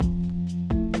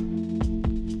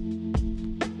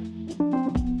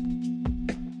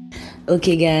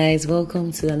Okay, guys,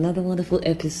 welcome to another wonderful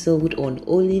episode on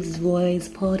Olive's Voice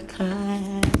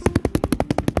Podcast.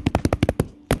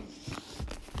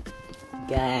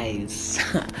 Guys,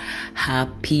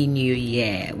 Happy New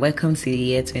Year. Welcome to the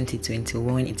year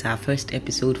 2021. It's our first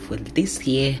episode for this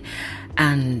year,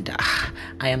 and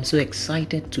I am so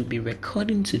excited to be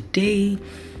recording today.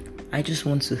 I just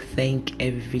want to thank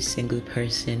every single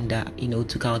person that,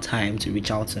 took out time to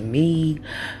reach out to me.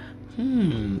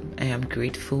 I am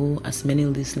grateful. As many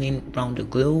listening around the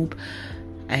globe,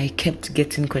 I kept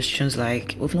getting questions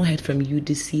like, we've not heard from you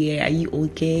this year. Are you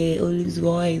okay? Olive's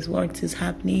Voice, what is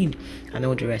happening? And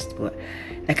all the rest. But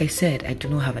like I said, I do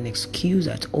not have an excuse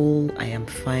at all. I am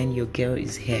fine. Your girl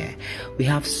is here. We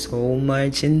have so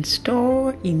much in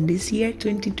store in this year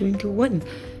 2021.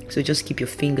 So just keep your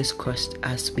fingers crossed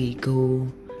as we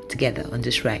go together on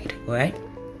this ride, alright?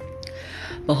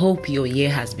 I hope your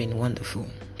year has been wonderful.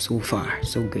 So far,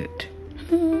 so good.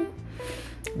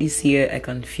 This year, I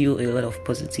can feel a lot of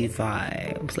positive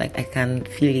vibes. Like, I can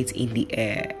feel it in the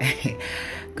air.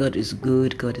 God is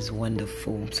good. God is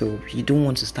wonderful. So, you don't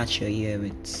want to start your year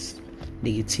with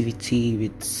negativity,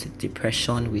 with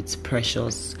depression, with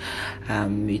pressures,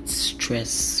 with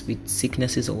stress, with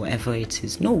sicknesses, or whatever it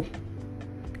is. No.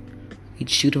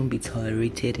 It shouldn't be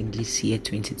tolerated in this year,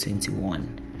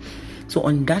 2021. So,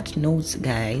 on that note,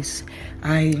 guys,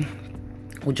 I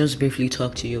will just briefly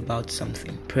talk to you about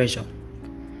something. Pressures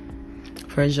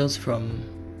from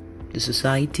the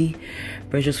society,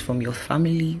 pressures from your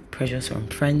family, pressures from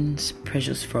friends,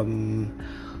 pressures from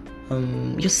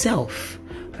yourself.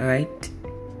 All right,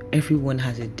 everyone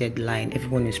has a deadline.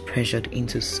 Everyone is pressured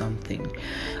into something.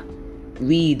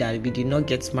 We did not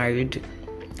get married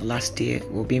last year,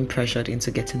 we're being pressured into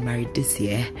getting married this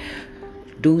year.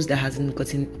 Those that hasn't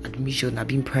gotten admission are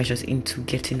being pressured into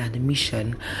getting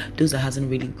admission. Those that hasn't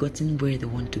really gotten where they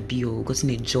want to be or gotten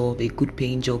a job, a good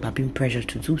paying job, are being pressured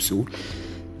to do so.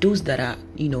 Those that are,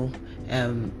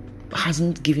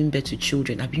 hasn't given birth to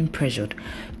children are being pressured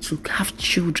to have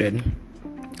children.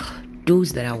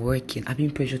 Those that are working are being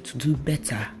pressured to do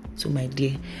better. So my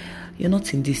dear, you're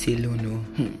not in this alone.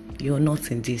 No. You're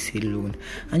not in this alone.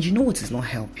 And you know what is not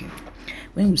helping?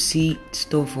 When we see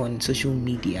stuff on social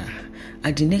media,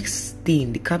 and the next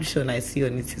thing, the caption I see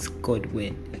on it is God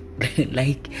when.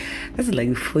 Like, that's like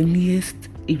the funniest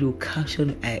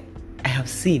caption I have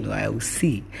seen or I will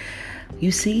see.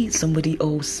 You see somebody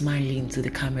all smiling to the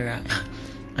camera,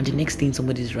 and the next thing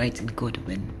somebody is writing God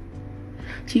when.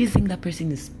 Do you think that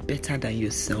person is better than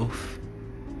yourself?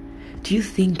 Do you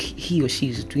think he or she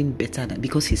is doing better than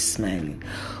because he's smiling?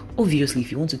 Obviously,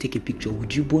 if you want to take a picture,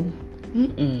 would you bone?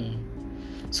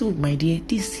 So, my dear,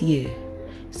 this year,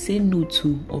 say no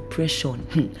to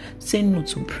oppression. Say no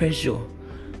to pressure.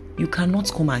 You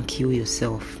cannot come and kill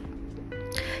yourself.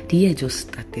 The year just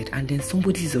started, and then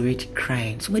somebody's already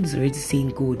crying. Somebody's already saying,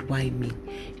 God, why me?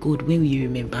 God, when will you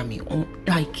remember me?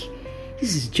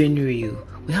 This is January.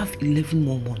 We have 11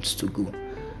 more months to go.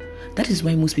 That is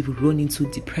why most people run into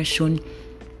depression,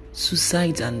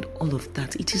 suicide, and all of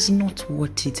that. It is not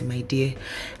worth it, my dear.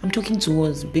 I'm talking to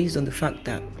us based on the fact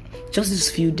that just these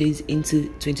few days into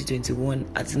 2021,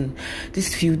 as in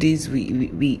these few days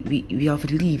we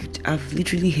have lived, I've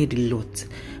literally heard a lot.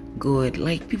 God,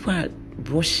 like, people are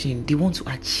rushing, they want to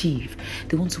achieve,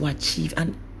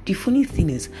 and the funny thing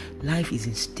is, life is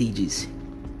in stages.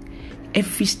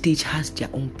 Every stage has their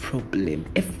own problem.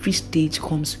 Every stage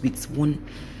comes with one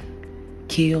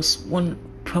chaos, one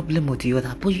problem or the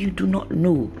other, but you do not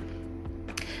know.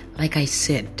 Like I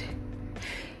said,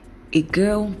 a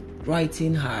girl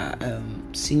writing her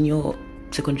senior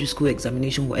secondary school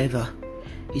examination, whatever,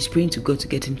 is praying to God to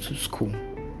get into school,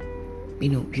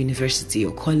 university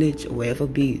or college or wherever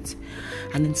be it.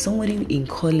 And then somebody in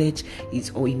college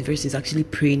or university is actually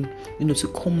praying, to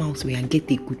come out and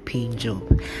get a good paying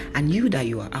job. And you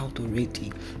are out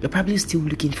already, you're probably still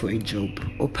looking for a job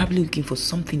or probably looking for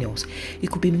something else. It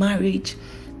could be marriage.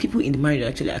 People in the marriage are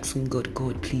actually asking God,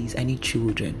 please, I need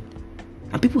children.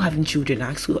 And people having children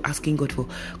are asking God for,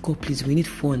 God, please, we need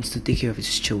funds to take care of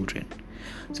his children.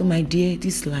 So, my dear,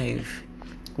 this life,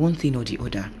 one thing or the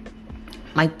other.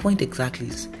 My point exactly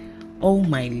is, all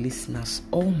my listeners,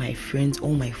 all my friends,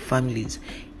 all my families,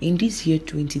 in this year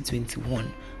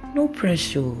 2021, no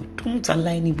pressure. Don't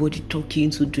allow anybody talk you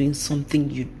into doing something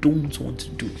you don't want to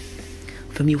do.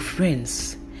 From your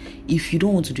friends, if you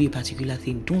don't want to do a particular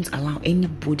thing, don't allow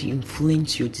anybody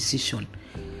influence your decision.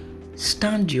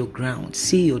 Stand your ground,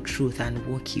 say your truth, and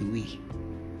walk away.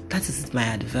 That is my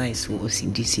advice for us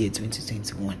in this year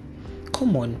 2021.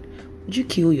 Come on, would you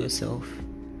kill yourself?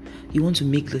 You want to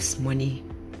make this money?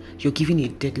 You're given a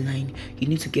deadline. You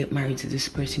need to get married to this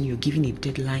person. You're given a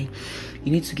deadline.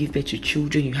 You need to give birth to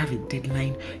children. You have a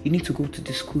deadline. You need to go to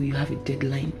the school. You have a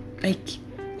deadline. Like,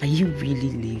 are you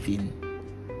really living?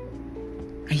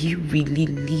 Are you really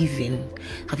living?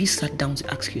 Have you sat down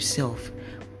to ask yourself,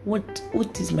 what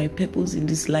is my purpose in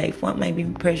this life? Why am I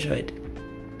being pressured?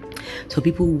 So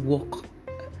people walk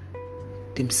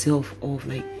themselves off.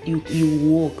 Like, you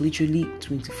walk literally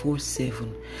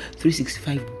 24/7,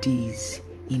 365 days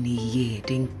in a year.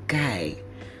 Then guy,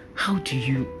 do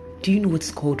you know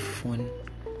what's called fun?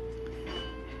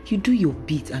 You do your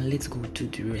bit and let's go do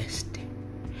the rest.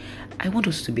 I want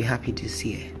us to be happy this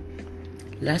year.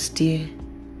 Last year,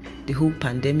 the whole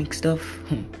pandemic stuff,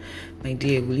 my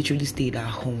dear, we literally stayed at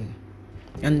home.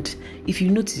 And if you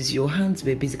notice, your hands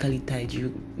were basically tied.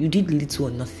 You did little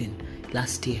or nothing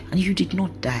last year and you did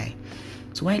not die.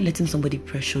 So why letting somebody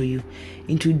pressure you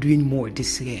into doing more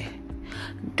this year?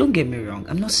 Don't get me wrong,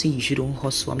 I'm not saying you shouldn't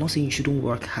hustle, I'm not saying you shouldn't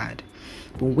work hard.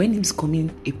 But when it's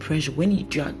coming a pressure, when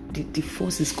the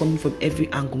force is coming from every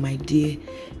angle, my dear,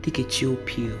 take a chill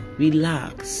pill.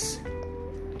 Relax.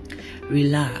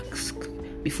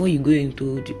 Before you go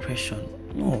into depression.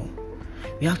 No.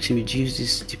 We have to reduce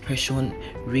this depression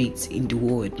rates in the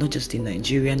world, not just in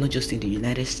Nigeria, not just in the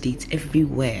United States,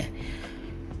 everywhere.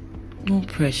 No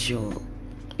pressure.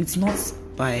 It's not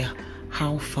by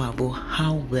how far, but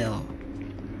how well.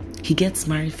 He gets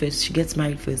married first, she gets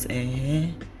married first.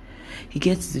 He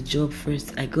gets the job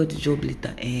first, I got the job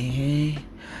later. The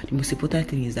most important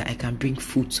thing is that I can bring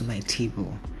food to my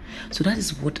table. So that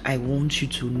is what I want you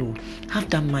to know. Have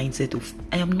that mindset of,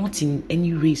 I am not in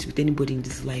any race with anybody in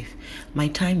this life. My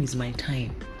time is my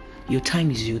time. Your time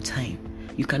is your time.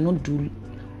 You cannot do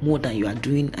more than you are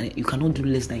doing, and you cannot do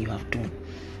less than you have done.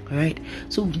 Alright?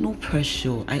 So no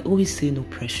pressure. I always say no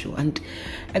pressure. And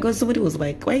I got somebody was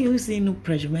like, why are you always saying no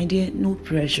pressure? My dear, no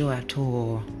pressure at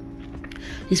all.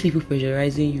 These people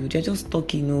pressurizing you, they're just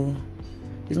talking,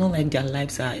 It's not like their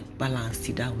lives are balanced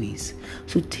in that ways.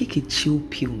 So take a chill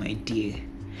pill, my dear.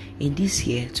 In this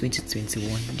year,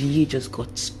 2021, the year just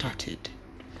got started.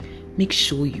 Make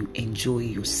sure you enjoy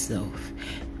yourself.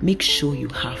 Make sure you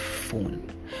have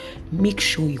fun. Make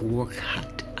sure you work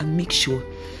hard. And make sure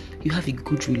you have a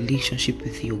good relationship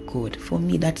with your God. For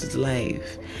me, that is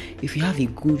life. If you have a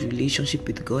good relationship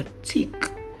with God,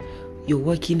 tick. You're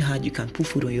working hard, you can put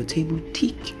food on your table,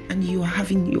 tick. And you are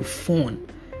having your fun,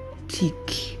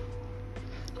 tick.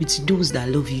 With those that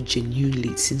love you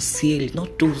genuinely, sincerely,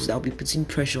 not those that will be putting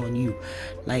pressure on you.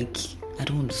 Like, I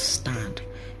don't understand.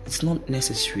 It's not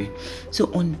necessary.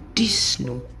 So on this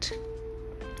note,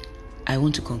 I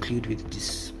want to conclude with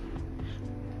this.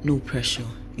 No pressure.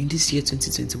 In this year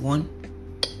 2021,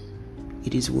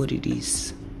 it is what it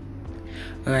is.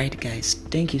 Alright guys,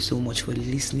 thank you so much for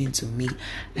listening to me.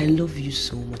 I love you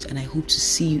so much and I hope to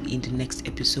see you in the next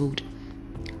episode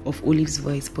of Olive's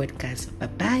Voice Podcast. Bye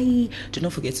bye. Do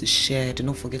not forget to share. Do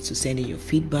not forget to send in your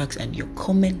feedbacks and your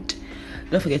comment.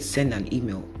 Don't forget to send an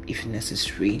email if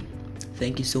necessary.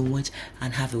 Thank you so much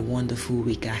and have a wonderful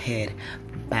week ahead.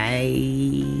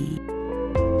 Bye.